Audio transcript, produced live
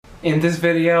In this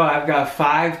video, I've got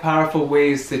 5 powerful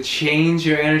ways to change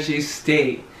your energy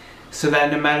state so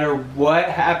that no matter what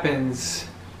happens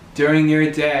during your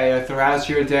day or throughout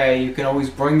your day, you can always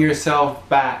bring yourself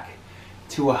back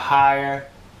to a higher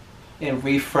and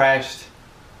refreshed,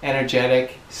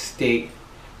 energetic state.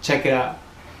 Check it out.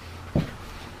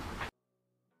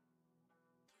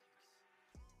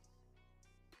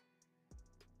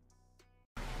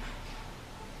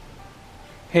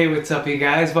 Hey, what's up you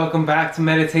guys? Welcome back to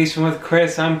Meditation with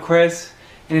Chris. I'm Chris,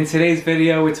 and in today's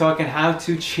video we're talking how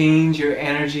to change your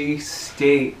energy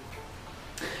state.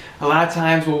 A lot of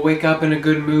times we'll wake up in a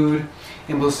good mood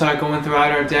and we'll start going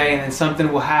throughout our day, and then something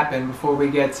will happen before we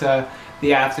get to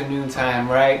the afternoon time,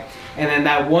 right? And then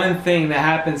that one thing that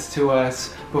happens to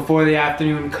us before the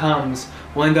afternoon comes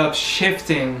will end up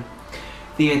shifting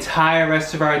the entire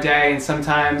rest of our day, and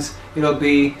sometimes it'll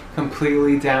be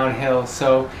completely downhill.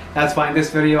 So that's why in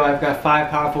this video I've got 5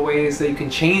 powerful ways that you can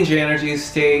change your energy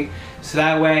state, so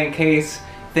that way in case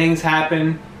things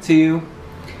happen to you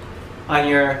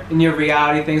in your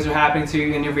reality, things are happening to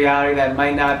you in your reality that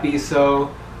might not be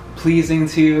so pleasing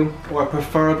to you or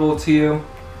preferable to you,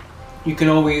 you can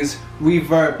always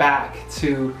revert back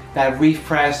to that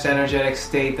refreshed energetic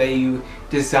state that you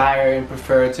desire and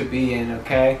prefer to be in,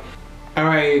 okay?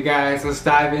 Alright you guys, let's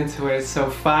dive into it. So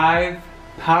 5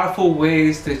 powerful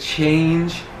ways to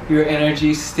change your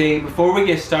energy state. Before we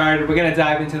get started, we're going to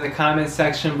dive into the comment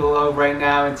section below right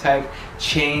now and type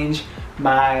change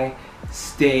my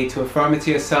state to affirm it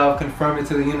to yourself, confirm it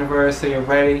to the universe that you're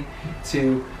ready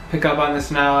to pick up on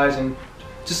this knowledge and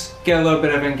just get a little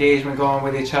bit of engagement going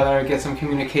with each other, get some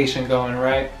communication going,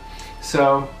 right?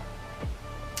 So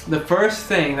the first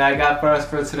thing that I got for us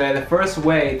for today, the first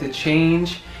way to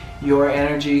change your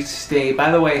energy state.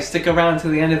 By the way, stick around to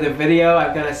the end of the video.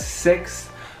 I've got a 6th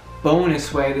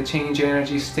bonus way to change your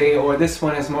energy state, or this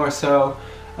one is more so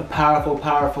a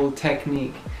powerful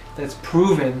technique that's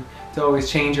proven to always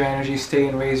change your energy state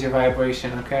and raise your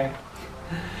vibration, okay?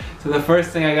 So the first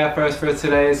thing I got for us for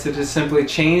today is to just simply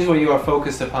change what you are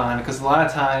focused upon, because a lot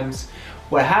of times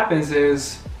what happens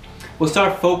is we'll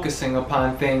start focusing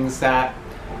upon things that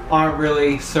aren't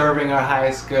really serving our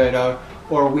highest good,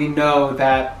 or we know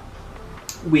that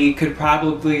we could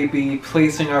probably be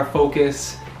placing our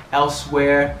focus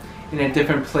elsewhere in a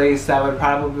different place that would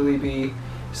probably be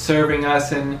serving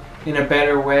us in a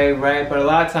better way, right? But a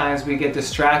lot of times we get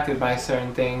distracted by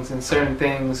certain things, and certain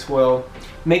things will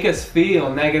make us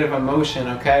feel negative emotion,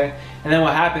 okay? And then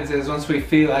what happens is once we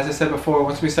feel, as I said before,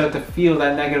 once we start to feel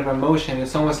that negative emotion,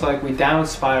 it's almost like we down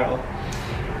spiral.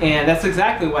 And that's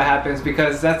exactly what happens,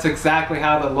 because that's exactly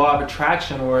how the law of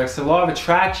attraction works. The law of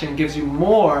attraction gives you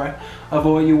more of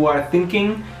what you are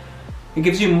thinking. It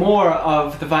gives you more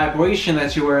of the vibration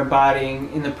that you are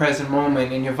embodying in the present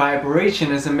moment. And your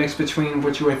vibration is a mix between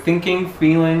what you are thinking,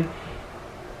 feeling,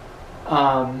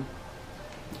 and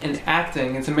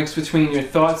acting. It's a mix between your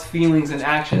thoughts, feelings, and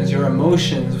actions, your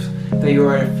emotions that you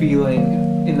are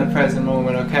feeling in the present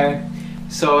moment, okay?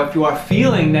 So if you are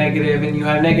feeling negative and you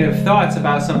have negative thoughts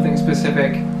about something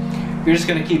specific, you're just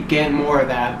going to keep getting more of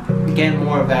that,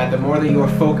 the more that you are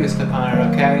focused upon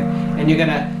it, okay? And you're going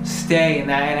to stay in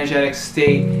that energetic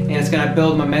state, and it's going to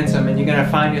build momentum, and you're going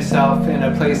to find yourself in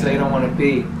a place that you don't want to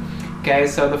be, okay?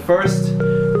 So the first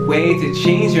way to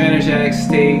change your energetic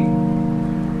state,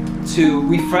 to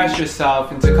refresh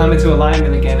yourself and to come into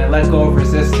alignment again and let go of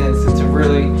resistance and to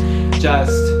really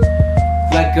just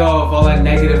let go of all that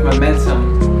negative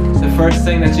momentum. The first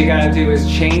thing that you gotta do is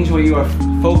change what you are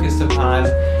focused upon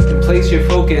and place your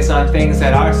focus on things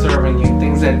that are serving you,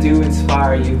 things that do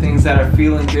inspire you, things that are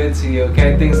feeling good to you,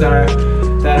 okay? Things that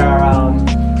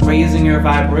are raising your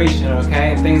vibration,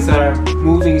 okay? And things that are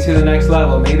moving you to the next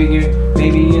level. Maybe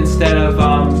instead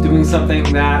of doing something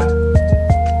that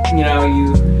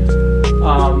you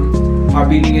are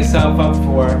beating yourself up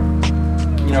for,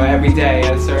 every day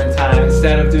at a certain time,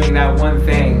 instead of doing that one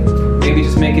thing, maybe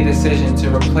just make a decision to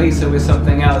replace it with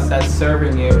something else that's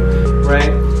serving you,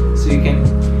 right? So you can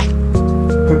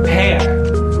prepare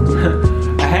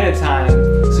ahead of time,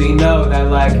 so you know that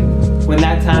like when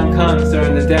that time comes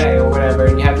during the day or whatever,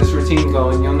 and you have this routine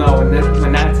going, you'll know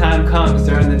when that time comes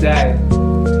during the day,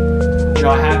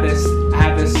 I have this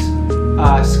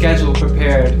schedule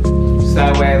prepared, so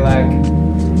that way like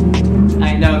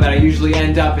I know that I usually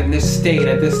end up in this state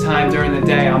at this time during the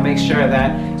day. I'll make sure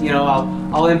that,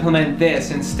 I'll implement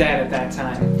this instead at that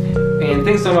time. And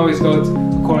things don't always go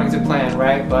according to plan,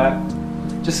 right? But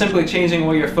just simply changing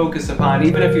what you're focused upon,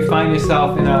 even if you find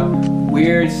yourself in a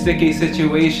weird, sticky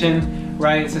situation,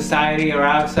 right, in society or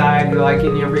outside, like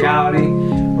in your reality,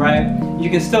 right? You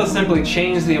can still simply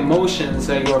change the emotions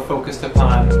that you are focused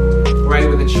upon, right,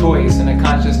 with a choice and a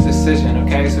conscious decision,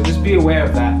 okay? So just be aware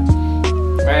of that,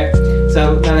 right?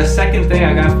 So now the second thing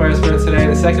I got for us for today,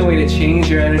 the second way to change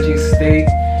your energy state,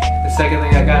 the second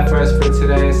thing I got for us for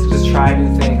today is to just try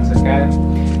new things, okay?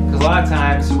 Because a lot of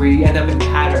times we end up in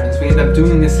patterns. We end up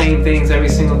doing the same things every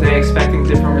single day, expecting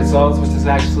different results, which is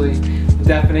actually the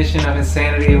definition of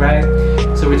insanity, right?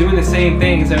 So we're doing the same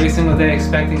things every single day,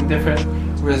 expecting different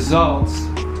results.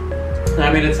 And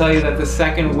I'm here to tell you that the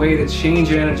second way to change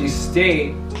your energy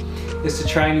state is to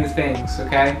try new things,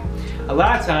 okay? A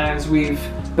lot of times we've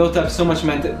built up so much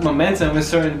momentum with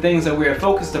certain things that we are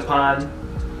focused upon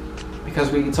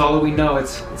because it's all that we know.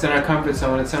 It's in our comfort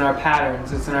zone, it's in our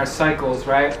patterns, it's in our cycles,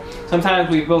 right? Sometimes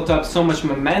we've built up so much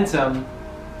momentum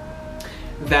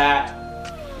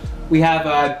that we have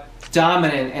a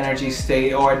dominant energy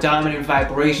state or a dominant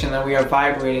vibration that we are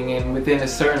vibrating in within a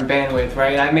certain bandwidth,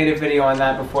 right? I made a video on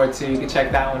that before too. You can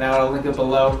check that one out. I'll link it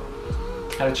below.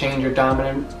 How to change your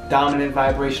dominant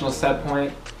vibrational set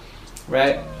point,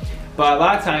 right? But a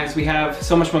lot of times we have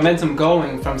so much momentum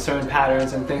going from certain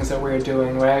patterns and things that we're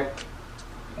doing, right?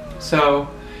 So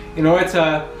in order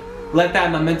to let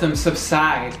that momentum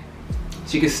subside,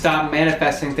 so you can stop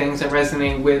manifesting things that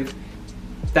resonate with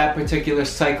that particular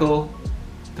cycle,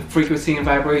 the frequency and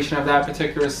vibration of that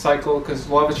particular cycle, because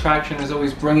law of attraction is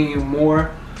always bringing you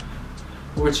more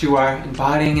what you are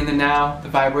embodying in the now, the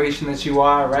vibration that you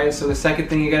are, right? So the second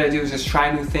thing you got to do is just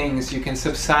try new things. You can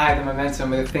subside the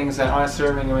momentum of the things that aren't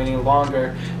serving you any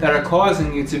longer, that are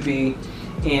causing you to be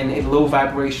in a low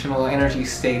vibrational energy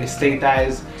state, a state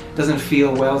that doesn't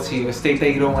feel well to you, a state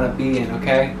that you don't want to be in,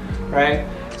 okay? Right?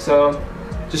 So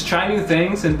just try new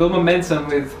things and build momentum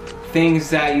with things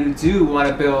that you do want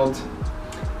to build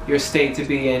your state to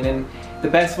be in. And the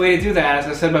best way to do that, as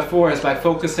I said before, is by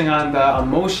focusing on the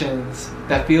emotions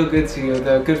that feel good to you,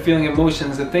 the good feeling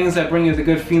emotions, the things that bring you the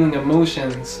good feeling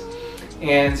emotions.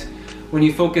 And when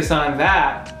you focus on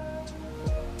that,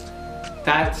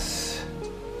 that's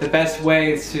the best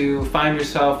way to find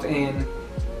yourself in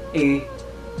a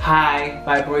high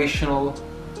vibrational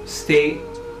state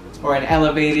or an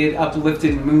elevated,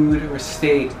 uplifted mood or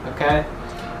state, okay?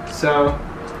 So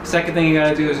second thing you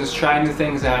gotta do is just try new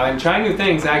things out. And trying new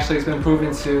things actually has been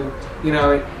proven to, you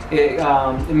know, it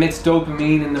emits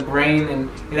dopamine in the brain, and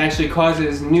it actually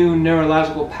causes new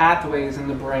neurological pathways in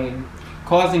the brain,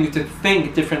 causing you to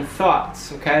think different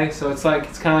thoughts, okay? So it's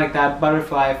kind of like that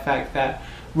butterfly effect, that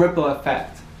ripple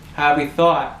effect. How every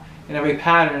thought and every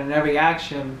pattern and every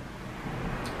action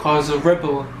causes a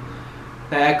ripple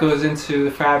that echoes into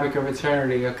the fabric of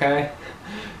eternity, okay?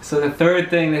 So the third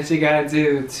thing that you gotta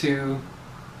do to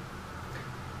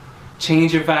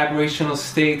change your vibrational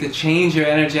state, to change your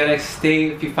energetic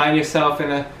state, if you find yourself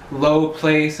in a low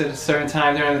place at a certain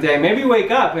time during the day, maybe you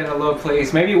wake up in a low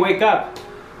place, maybe you wake up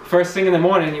first thing in the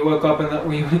morning, you woke up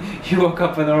you woke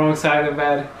up on the wrong side of the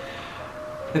bed.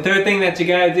 The third thing that you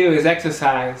gotta do is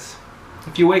exercise.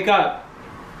 If you wake up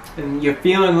and you're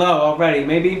feeling low already,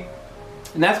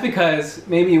 and that's because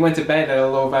maybe you went to bed at a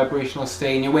low vibrational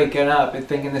state and you're waking up and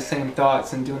thinking the same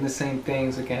thoughts and doing the same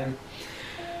things again.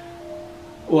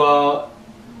 Well,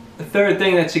 the third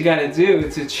thing that you gotta do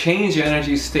to change your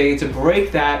energy state, to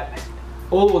break that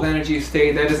old energy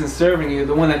state that isn't serving you,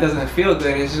 the one that doesn't feel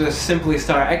good, is just simply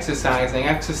start exercising.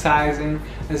 Exercising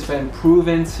has been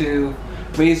proven to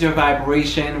raise your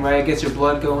vibration, right? It gets your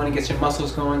blood going, it gets your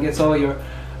muscles going, gets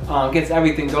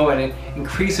everything going. It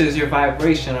increases your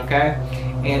vibration, okay?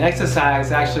 And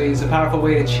exercise actually is a powerful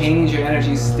way to change your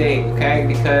energy state, okay?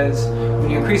 Because when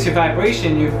you increase your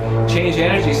vibration, you change your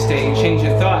energy state, you change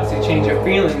your thoughts, you change your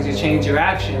feelings, you change your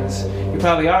actions. You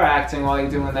probably are acting while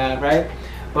you're doing that, right?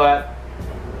 But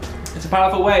it's a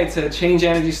powerful way to change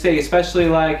your energy state, especially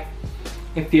like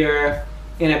if you're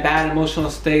in a bad emotional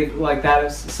state like that,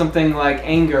 is something like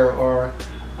anger, or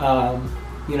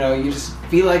you know, you just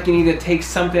feel like you need to take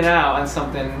something out on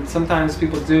something. Sometimes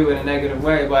people do in a negative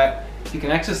way, but you can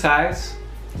exercise,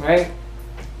 right?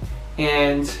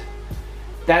 And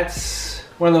that's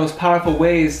one of the most powerful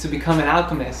ways to become an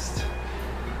alchemist,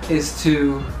 is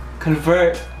to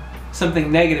convert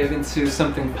something negative into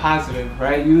something positive,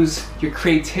 right? Use your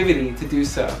creativity to do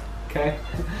so, okay?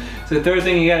 So the third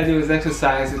thing you gotta do is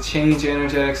exercise to change your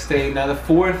energetic state. Now the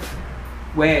fourth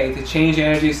way to change your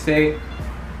energy state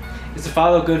is to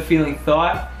follow a good feeling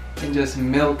thought and just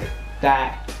milk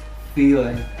that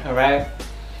feeling, all right?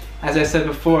 As I said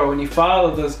before, when you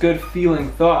follow those good feeling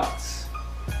thoughts,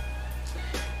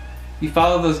 you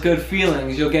follow those good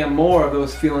feelings, you'll get more of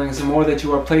those feelings the more that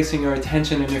you are placing your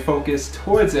attention and your focus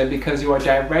towards it, because you are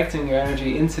directing your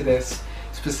energy into this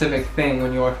specific thing.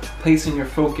 When you are placing your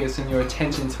focus and your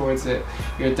attention towards it,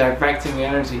 you're directing your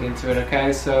energy into it,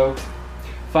 okay? So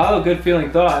follow good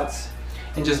feeling thoughts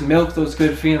and just milk those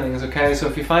good feelings, okay? So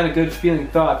if you find a good feeling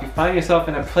thought, if you find yourself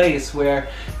in a place where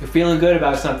you're feeling good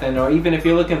about something, or even if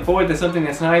you're looking forward to something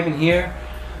that's not even here,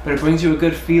 but it brings you a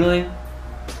good feeling,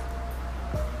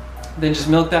 then just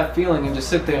milk that feeling and just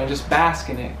sit there and just bask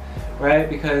in it, right?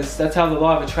 Because that's how the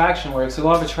law of attraction works. The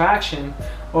law of attraction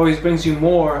always brings you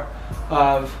more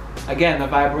of, again, the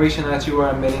vibration that you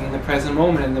are emitting in the present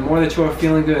moment. And the more that you are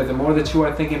feeling good, the more that you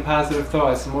are thinking positive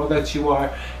thoughts, the more that you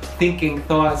are thinking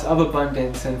thoughts of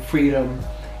abundance and freedom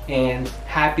and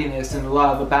happiness and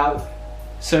love about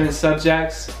certain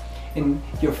subjects, and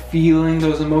you're feeling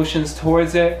those emotions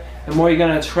towards it, the more you're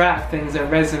going to attract things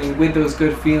that resonate with those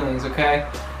good feelings, okay?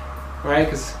 Right?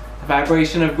 Because the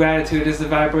vibration of gratitude is the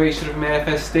vibration of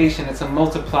manifestation. It's a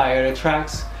multiplier. It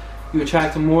attracts, you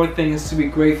attract more things to be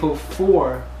grateful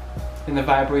for in the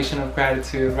vibration of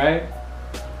gratitude, right?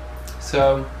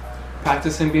 So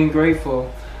practicing being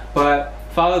grateful, but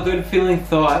follow good feeling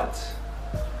thoughts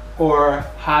or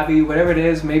hobby, whatever it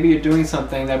is. Maybe you're doing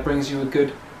something that brings you a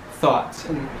good thought,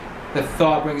 and the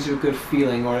thought brings you a good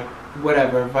feeling, or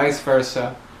whatever, vice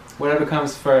versa, whatever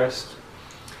comes first.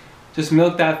 Just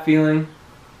milk that feeling,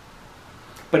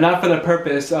 but not for the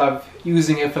purpose of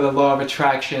using it for the law of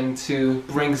attraction to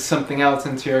bring something else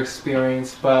into your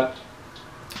experience, but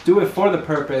do it for the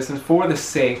purpose and for the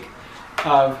sake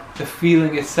of the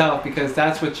feeling itself, because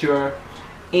that's what you're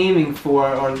aiming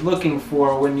for or looking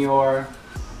for when you're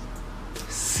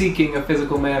seeking a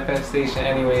physical manifestation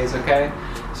anyways, okay?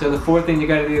 So the fourth thing you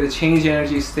gotta do to change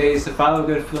energy state is to follow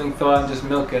good feeling thought and just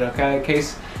milk it, okay? In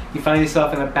case you find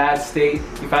yourself in a bad state,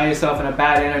 you find yourself in a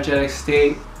bad energetic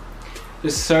state,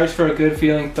 just search for a good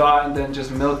feeling thought and then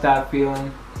just milk that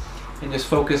feeling and just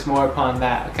focus more upon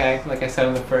that, okay? Like I said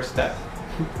in the first step,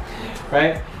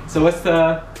 right? So what's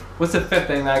the fifth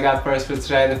thing that I got first for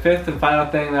today? The fifth and final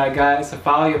thing that I got is to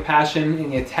follow your passion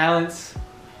and your talents.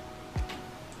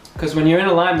 Because when you're in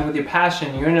alignment with your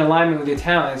passion, you're in alignment with your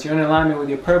talents, you're in alignment with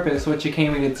your purpose, what you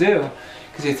came here to do.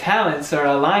 Because your talents are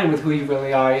aligned with who you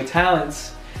really are. Your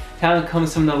talent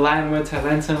comes from the Latin word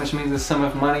talentum, which means the sum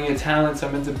of money. Your talents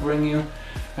are meant to bring you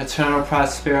eternal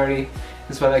prosperity.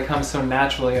 That's why they come so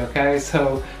naturally, okay?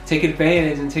 So take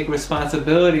advantage and take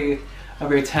responsibility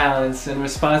of your talents. And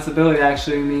responsibility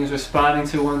actually means responding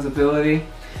to one's ability,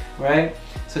 right?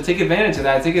 So take advantage of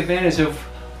that. Take advantage of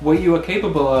what you are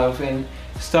capable of and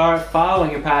start following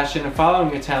your passion and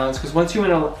following your talents, because once you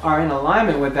are in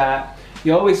alignment with that,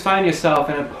 you always find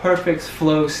yourself in a perfect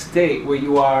flow state where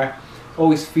you are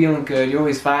always feeling good, you're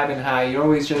always vibing high, you're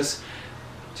always just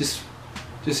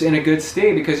in a good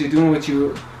state because you're doing what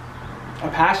you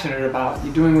are passionate about,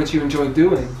 you're doing what you enjoy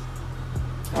doing.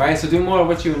 Alright, so do more of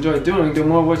what you enjoy doing, do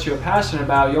more of what you're passionate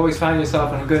about, you always find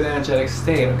yourself in a good energetic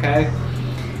state, okay?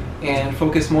 And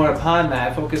focus more upon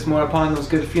that. Focus more upon those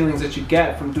good feelings that you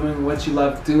get from doing what you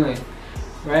love doing,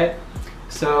 right?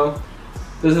 So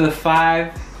those are the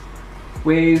 5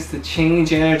 ways to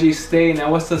change energy state.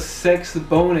 Now what's the 6th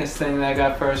bonus thing that I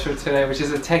got first for today, which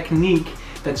is a technique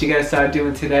that you gotta start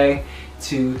doing today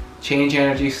to change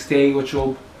energy state, which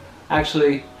will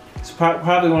actually, it's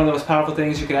probably one of the most powerful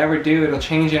things you could ever do. It'll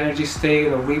change energy state,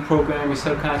 it'll reprogram your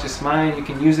subconscious mind. You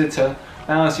can use it to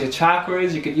balance your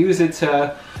chakras, you could use it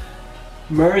to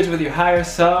merge with your higher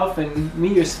self and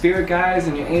meet your spirit guides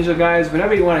and your angel guides,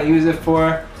 whatever you want to use it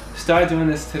for. Start doing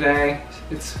this today.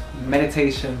 It's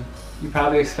meditation. You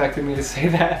probably expected me to say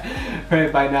that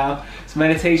right by now. So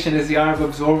meditation is the art of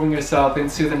absorbing yourself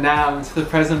into the now, into the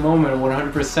present moment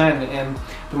 100%. And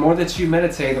the more that you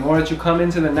meditate, the more that you come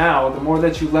into the now, the more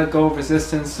that you let go of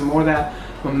resistance, the more that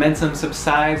momentum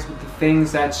subsides with the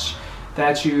things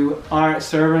that you aren't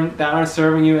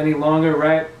serving you any longer,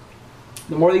 right?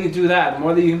 The more that you do that, the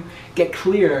more that you get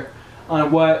clear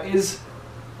on what is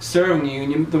serving you,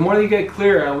 and the more that you get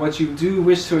clear on what you do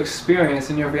wish to experience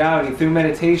in your reality through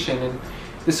meditation. And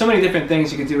there's so many different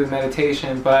things you can do with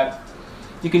meditation, but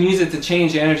you can use it to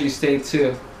change your energy state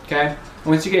too, okay? And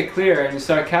once you get clear and you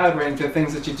start calibrating to the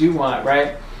things that you do want,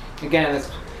 right? Again,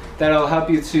 that'll help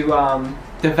you to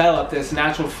develop this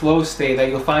natural flow state that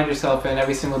you'll find yourself in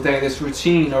every single day, this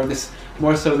routine, or this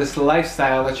more so this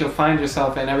lifestyle that you'll find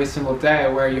yourself in every single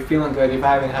day, where you're feeling good, you're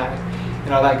vibing high,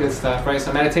 and all that good stuff, right?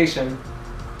 So meditation,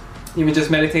 even just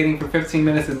meditating for 15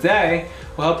 minutes a day,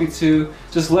 will help you to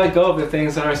just let go of the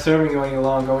things that aren't serving you any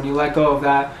longer. When you let go of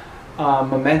that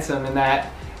momentum and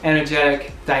that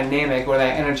energetic dynamic, or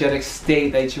that energetic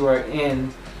state that you are in,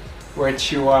 where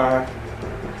you are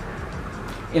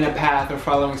in a path or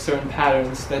following certain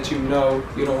patterns that you know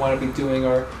you don't want to be doing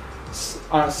or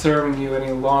aren't serving you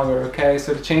any longer, okay?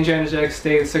 So to change your energetic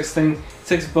state, the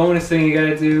sixth bonus thing you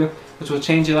gotta do which will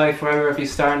change your life forever if you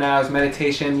start now, is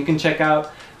meditation. You can check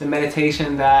out the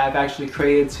meditation that I've actually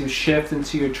created to shift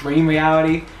into your dream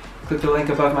reality. Click the link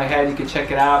above my head, you can check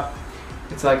it out.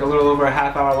 It's like a little over a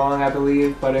half hour long, I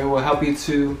believe, but it will help you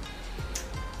to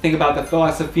think about the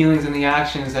thoughts, the feelings, and the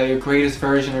actions that your greatest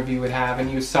version of you would have,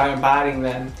 and you start embodying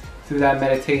them through that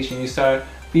meditation. You start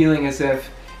feeling as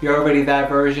if you're already that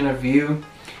version of you,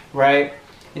 right?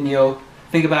 And you'll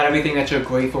think about everything that you're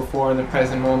grateful for in the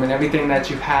present moment, everything that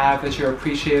you have that you're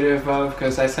appreciative of,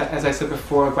 because as I said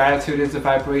before, gratitude is a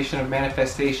vibration of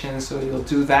manifestation, so you'll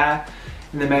do that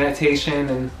in the meditation,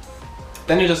 and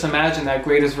then you just imagine that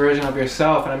greatest version of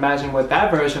yourself and imagine what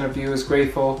that version of you is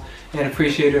grateful and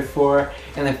appreciative for,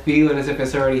 and then feel it as if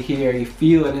it's already here. You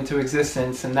feel it into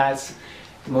existence, and that's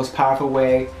the most powerful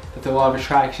way that the law of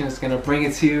attraction is going to bring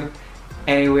it to you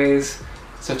anyways.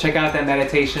 So check out that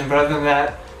meditation. But other than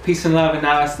that, peace and love and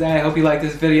namaste. I hope you liked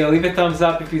this video. Leave a thumbs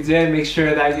up if you did. Make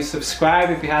sure that you subscribe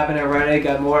if you haven't already.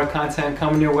 Got more content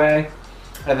coming your way.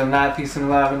 Other than that, peace and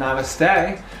love and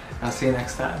namaste. I'll see you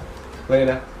next time.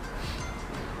 Later.